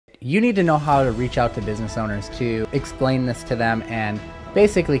you need to know how to reach out to business owners to explain this to them and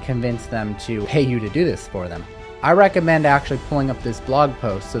basically convince them to pay you to do this for them. I recommend actually pulling up this blog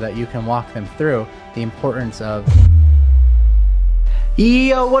post so that you can walk them through the importance of...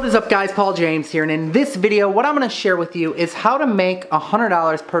 Yo, what is up guys? Paul James here, and in this video what I'm going to share with you is how to make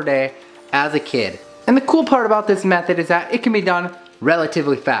 $100 per day as a kid. And the cool part about this method is that it can be done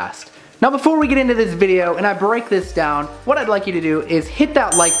relatively fast. Now before we get into this video and I break this down, what I'd like you to do is hit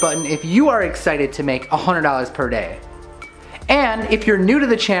that like button if you are excited to make $100 per day. And if you're new to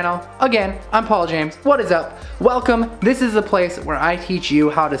the channel, again, I'm Paul James. What is up? Welcome. This is the place where I teach you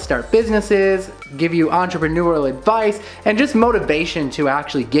how to start businesses, give you entrepreneurial advice, and just motivation to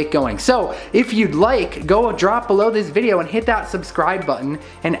actually get going. So if you'd like, go drop below this video and hit that subscribe button.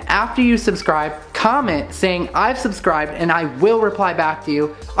 And after you subscribe, comment saying I've subscribed and I will reply back to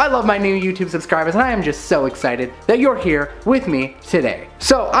you. I love my new YouTube subscribers and I am just so excited that you're here with me today.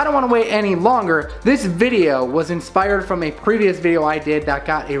 So I don't want to wait any longer. This video was inspired from a previous video I did that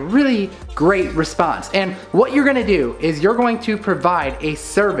got a really great response. And what you're gonna do is you're going to provide a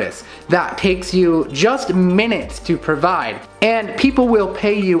service that takes you just minutes to provide, and people will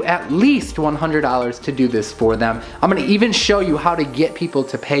pay you at least $100 to do this for them. I'm gonna even show you how to get people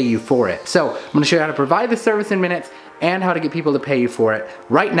to pay you for it. So I'm gonna show you how to provide the service in minutes and how to get people to pay you for it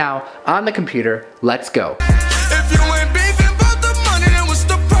right now on the computer. Let's go.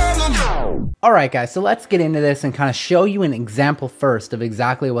 Alright guys, so let's get into this and kind of show you an example first of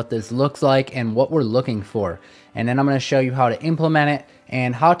exactly what this looks like and what we're looking for. And then I'm going to show you how to implement it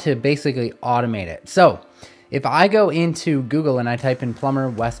and how to basically automate it. So if I go into Google and I type in plumber,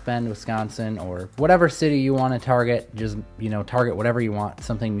 West Bend, Wisconsin, or whatever city you want to target, just target whatever you want,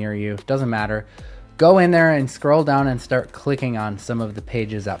 something near you, doesn't matter. Go in there and scroll down and start clicking on some of the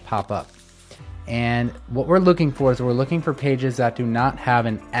pages that pop up. And what we're looking for is we're looking for pages that do not have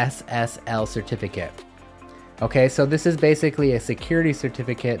an SSL certificate. Okay, so this is basically a security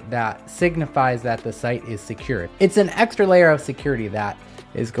certificate that signifies that the site is secure. It's an extra layer of security that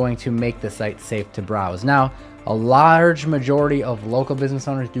is going to make the site safe to browse. Now, a large majority of local business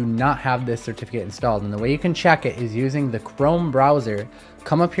owners do not have this certificate installed, and the way you can check it is using the Chrome browser.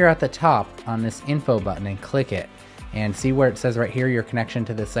 Come up here at the top on this info button and click it, and see where it says right here, your connection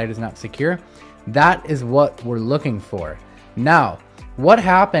to this site is not secure. That is what we're looking for. Now, what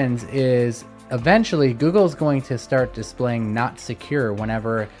happens is eventually Google is going to start displaying not secure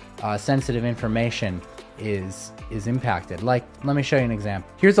whenever sensitive information is impacted. Like, let me show you an example.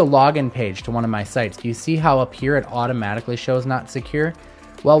 Here's a login page to one of my sites. Do you see how up here it automatically shows not secure?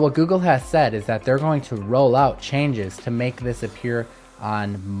 Well, what Google has said is that they're going to roll out changes to make this appear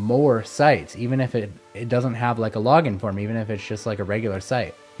on more sites, even if it doesn't have like a login form, even if it's just like a regular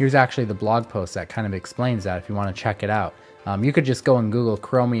site. Here's actually the blog post that kind of explains that if you want to check it out. You could just go and Google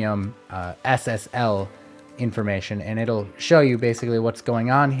Chromium SSL information and it'll show you basically what's going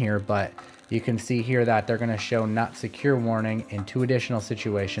on here, but you can see here that they're going to show not secure warning in 2 additional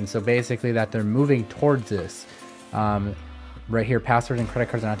situations. So basically that they're moving towards this. Right here, passwords and credit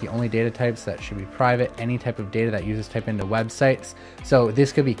cards are not the only data types that should be private. Any type of data that users type into websites. So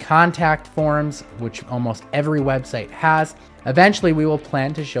this could be contact forms, which almost every website has. Eventually, we will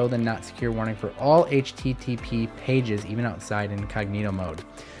plan to show the not secure warning for all HTTP pages, even outside incognito mode.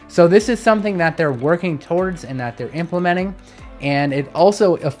 So this is something that they're working towards and that they're implementing. And it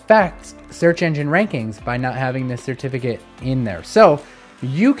also affects search engine rankings by not having this certificate in there. So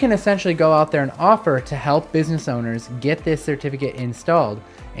you can essentially go out there and offer to help business owners get this certificate installed,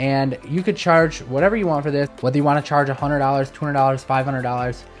 and you could charge whatever you want for this, whether you want to charge $100, $200,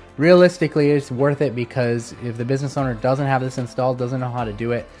 $500. Realistically, it's worth it, because if the business owner doesn't have this installed, doesn't know how to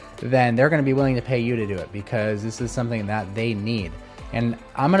do it, then they're going to be willing to pay you to do it because this is something that they need. And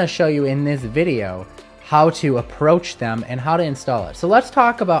I'm going to show you in this video how to approach them and how to install it. So let's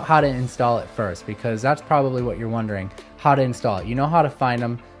talk about how to install it first, because that's probably what you're wondering. How to install it. You know how to find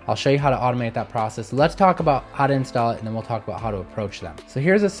them. I'll show you how to automate that process. Let's talk about how to install it, and then we'll talk about how to approach them. So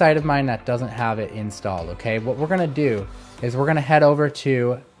here's a site of mine that doesn't have it installed, okay? What we're gonna do is we're gonna head over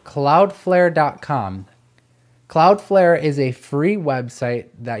to cloudflare.com. Cloudflare is a free website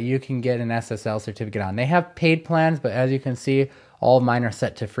that you can get an SSL certificate on. They have paid plans, but as you can see, all of mine are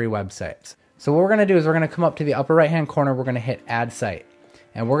set to free websites. So what we're gonna do is we're gonna come up to the upper right-hand corner, we're gonna hit Add Site,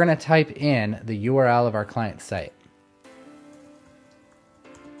 and we're gonna type in the URL of our client site.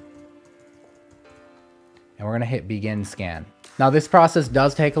 And we're gonna hit Begin Scan. Now this process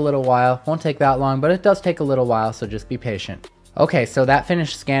does take a little while. Won't take that long, but it does take a little while, so just be patient. Okay, so that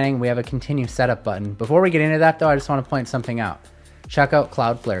finished scanning. We have a Continue Setup button. Before we get into that though, I just wanna point something out. Check out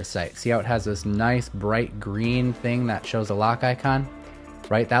Cloudflare's site. See how it has this nice bright green thing that shows a lock icon?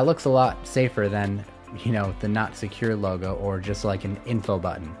 right? That looks a lot safer than, you know, the not secure logo or just like an info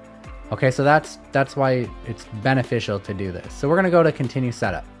button. Okay, so that's why it's beneficial to do this. So we're gonna go to continue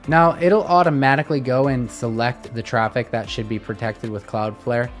setup. Now it'll automatically go and select the traffic that should be protected with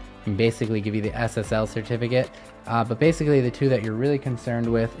Cloudflare and basically give you the SSL certificate. But basically the two that you're really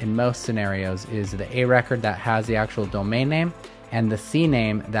concerned with in most scenarios is the A record that has the actual domain name and the C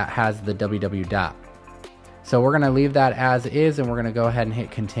name that has the www dot. So we're gonna leave that as is and we're gonna go ahead and hit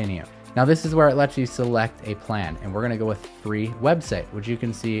continue. Now this is where it lets you select a plan, and we're gonna go with free website, which you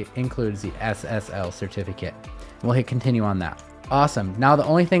can see includes the SSL certificate. And we'll hit continue on that. Awesome, now the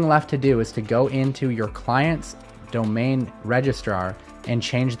only thing left to do is to go into your client's domain registrar and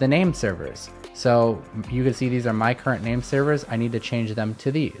change the name servers. So you can see these are my current name servers. I need to change them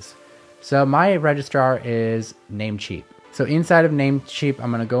to these. So my registrar is Namecheap. So inside of Namecheap,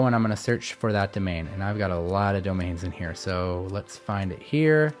 I'm gonna go and I'm gonna search for that domain, and I've got a lot of domains in here. So let's find it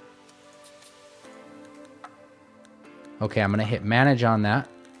here. Okay, I'm gonna hit manage on that.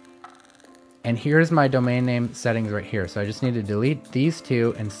 And here's my domain name settings right here. So I just need to delete these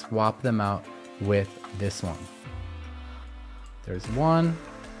two and swap them out with this one. There's one,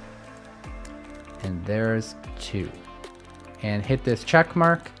 and there's two. And hit this check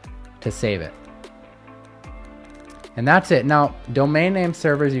mark to save it. And that's it. Now, domain name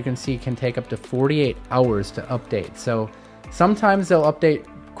servers, you can see, can take up to 48 hours to update. So sometimes they'll update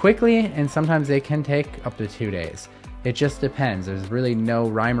quickly and sometimes they can take up to 2 days. It just depends. There's really no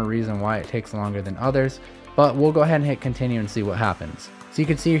rhyme or reason why it takes longer than others, but we'll go ahead and hit continue and see what happens. So you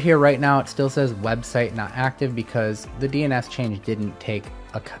can see here right now, it still says website not active because the DNS change didn't take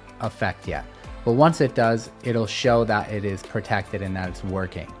effect yet. But once it does, it'll show that it is protected and that it's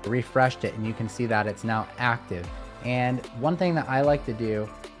working. I refreshed it and you can see that it's now active. And one thing that I like to do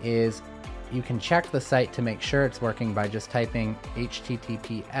is you can check the site to make sure it's working by just typing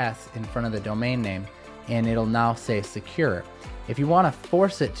HTTPS in front of the domain name, and it'll now say secure. If you want to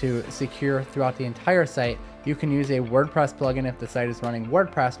force it to secure throughout the entire site, you can use a WordPress plugin if the site is running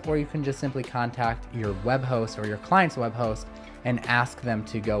WordPress, or you can just simply contact your web host or your client's web host and ask them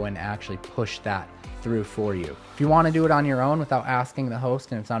to go and actually push that through for you. If you want to do it on your own without asking the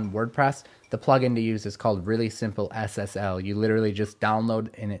host and it's on WordPress, the plugin to use is called Really Simple SSL. You literally just download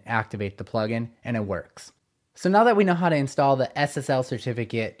and activate the plugin and it works. So now that we know how to install the SSL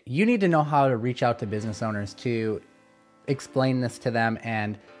certificate, you need to know how to reach out to business owners to explain this to them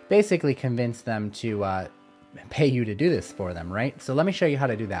and basically convince them to pay you to do this for them, right? So let me show you how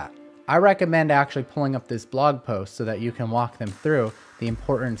to do that. I recommend actually pulling up this blog post so that you can walk them through the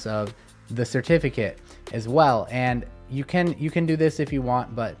importance of the certificate as well. And you can do this if you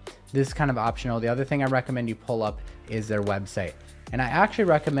want, but this is kind of optional. The other thing I recommend you pull up is their website. And I actually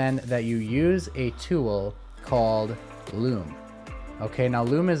recommend that you use a tool called Loom. Okay, now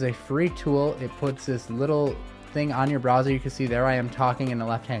Loom is a free tool. It puts this little thing on your browser. You can see there I am talking in the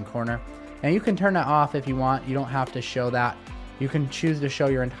left-hand corner. And you can turn that off if you want. You don't have to show that. You can choose to show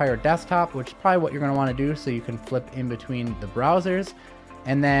your entire desktop, which is probably what you're going to want to do, so you can flip in between the browsers.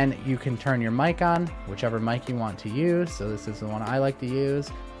 And then you can turn your mic on, whichever mic you want to use. So this is the one I like to use,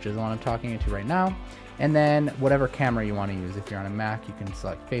 which is the one I'm talking into right now. And then whatever camera you want to use. If you're on a Mac, you can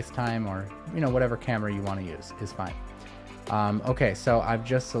select FaceTime, or whatever camera you want to use is fine. Okay, so I've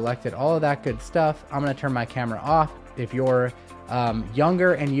just selected all of that good stuff. I'm going to turn my camera off. If you're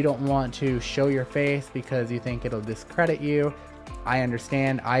younger and you don't want to show your face because you think it'll discredit you, I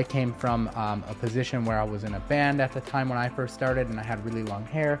understand. I came from a position where I was in a band at the time when I first started, and I had really long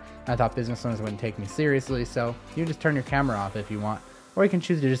hair. I thought business owners wouldn't take me seriously, so you just turn your camera off if you want, or you can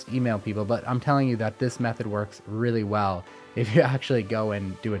choose to just email people. But I'm telling you that this method works really well if you actually go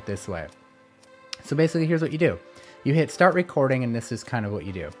and do it this way. So basically, here's what you do. You hit start recording, and this is kind of what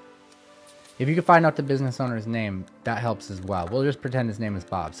you do. If you can find out the business owner's name, that helps as well. We'll just pretend his name is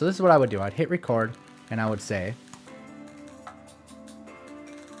Bob. So this is what I would do. I'd hit record, and I would say,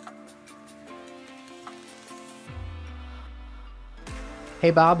 "Hey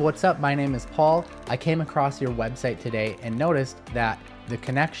Bob, what's up? My name is Paul. I came across your website today and noticed that the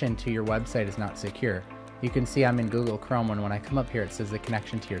connection to your website is not secure. You can see I'm in Google Chrome, and when I come up here, it says the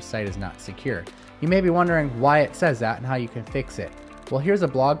connection to your site is not secure. You may be wondering why it says that and how you can fix it. Well, here's a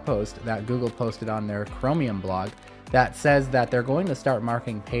blog post that Google posted on their Chromium blog that says that they're going to start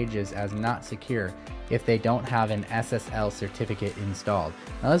marking pages as not secure if they don't have an SSL certificate installed.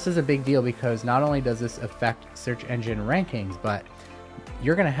 Now, this is a big deal because not only does this affect search engine rankings, but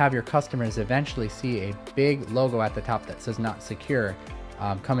you're going to have your customers eventually see a big logo at the top that says not secure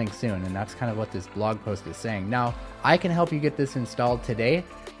coming soon, and that's kind of what this blog post is saying. Now, I can help you get this installed today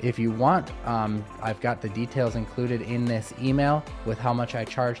if you want. I've got the details included in this email with how much I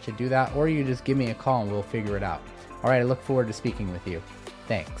charge to do that, or you just give me a call and we'll figure it out. All right, I look forward to speaking with you.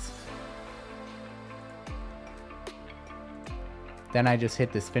 Thanks. Then I just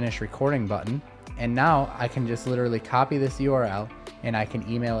hit this finish recording button, and now I can just literally copy this URL and I can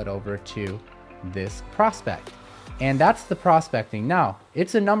email it over to this prospect. And that's the prospecting. Now,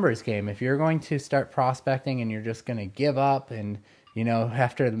 it's a numbers game. If you're going to start prospecting and you're just going to give up and, you know,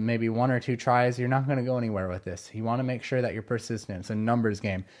 after maybe 1 or 2 tries, you're not going to go anywhere with this. You want to make sure that you're persistent. It's a numbers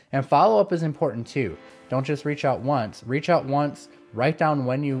game. And follow-up is important too. Don't just reach out once. Reach out once, write down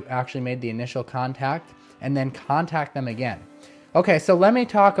when you actually made the initial contact, and then contact them again. Okay, so let me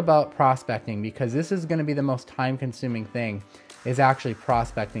talk about prospecting, because this is going to be the most time-consuming thing, is actually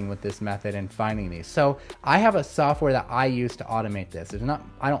prospecting with this method and finding these. So I have a software that I use to automate this. It's not,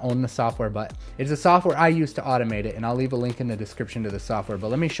 I don't own the software, but it's a software I use to automate it, and I'll leave a link in the description to the software. But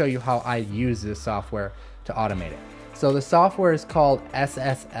let me show you how I use this software to automate it. So the software is called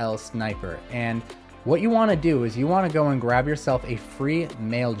SSL Sniper, and what you want to do is you want to go and grab yourself a free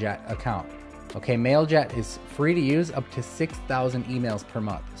MailJet account. Okay, MailJet is free to use up to 6,000 emails per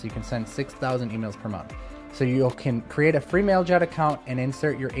month. So you can send 6,000 emails per month. So you can create a free MailJet account and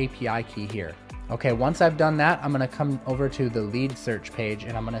insert your API key here. Okay, once I've done that, I'm gonna come over to the lead search page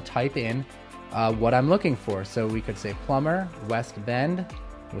and I'm gonna type in what I'm looking for. So we could say plumber, West Bend,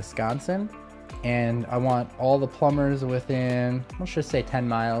 Wisconsin. And I want all the plumbers within, let's just say 10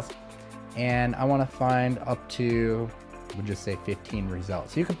 miles. And I wanna find up to, we'll just say 15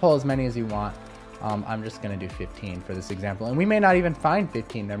 results. So you can pull as many as you want. I'm just gonna do 15 for this example. And we may not even find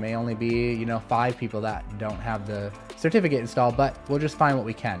 15. There may only be, you know, 5 people that don't have the certificate installed, but we'll just find what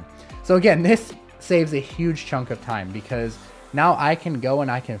we can. So again, this saves a huge chunk of time, because now I can go and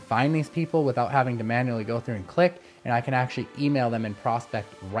I can find these people without having to manually go through and click, and I can actually email them and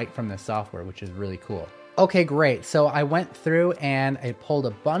prospect right from the software, which is really cool. Okay, great. So I went through and I pulled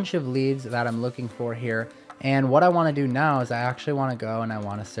a bunch of leads that I'm looking for here. And what I want to do now is I actually want to go and I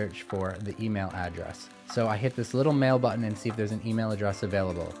want to search for the email address. So I hit this little mail button and see if there's an email address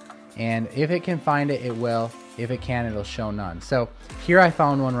available. And if it can find it, it will. If it can, it'll show none. So here I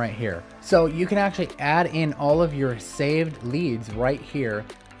found one right here. So you can actually add in all of your saved leads right here.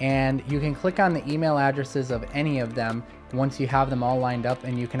 And you can click on the email addresses of any of them once you have them all lined up,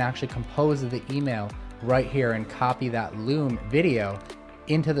 and you can actually compose the email right here and copy that Loom video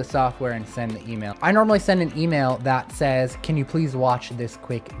into the software and send the email. I normally send an email that says, can you please watch this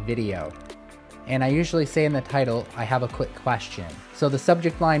quick video? And I usually say in the title, I have a quick question. So the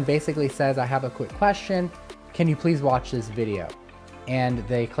subject line basically says, I have a quick question. Can you please watch this video? And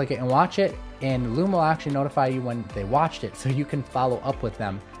they click it and watch it, and Loom will actually notify you when they watched it, so you can follow up with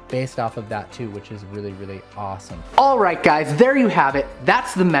them based off of that too, which is really, really awesome. All right, guys, there you have it.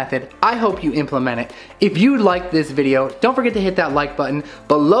 That's the method. I hope you implement it. If you like this video, don't forget to hit that like button.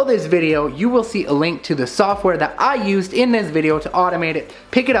 Below this video, you will see a link to the software that I used in this video to automate it.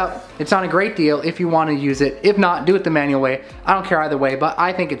 Pick it up. It's on a great deal if you want to use it. If not, do it the manual way. I don't care either way, but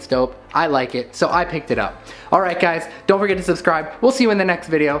I think it's dope. I like it, so I picked it up. All right, guys, don't forget to subscribe. We'll see you in the next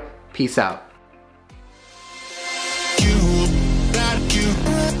video. Peace out.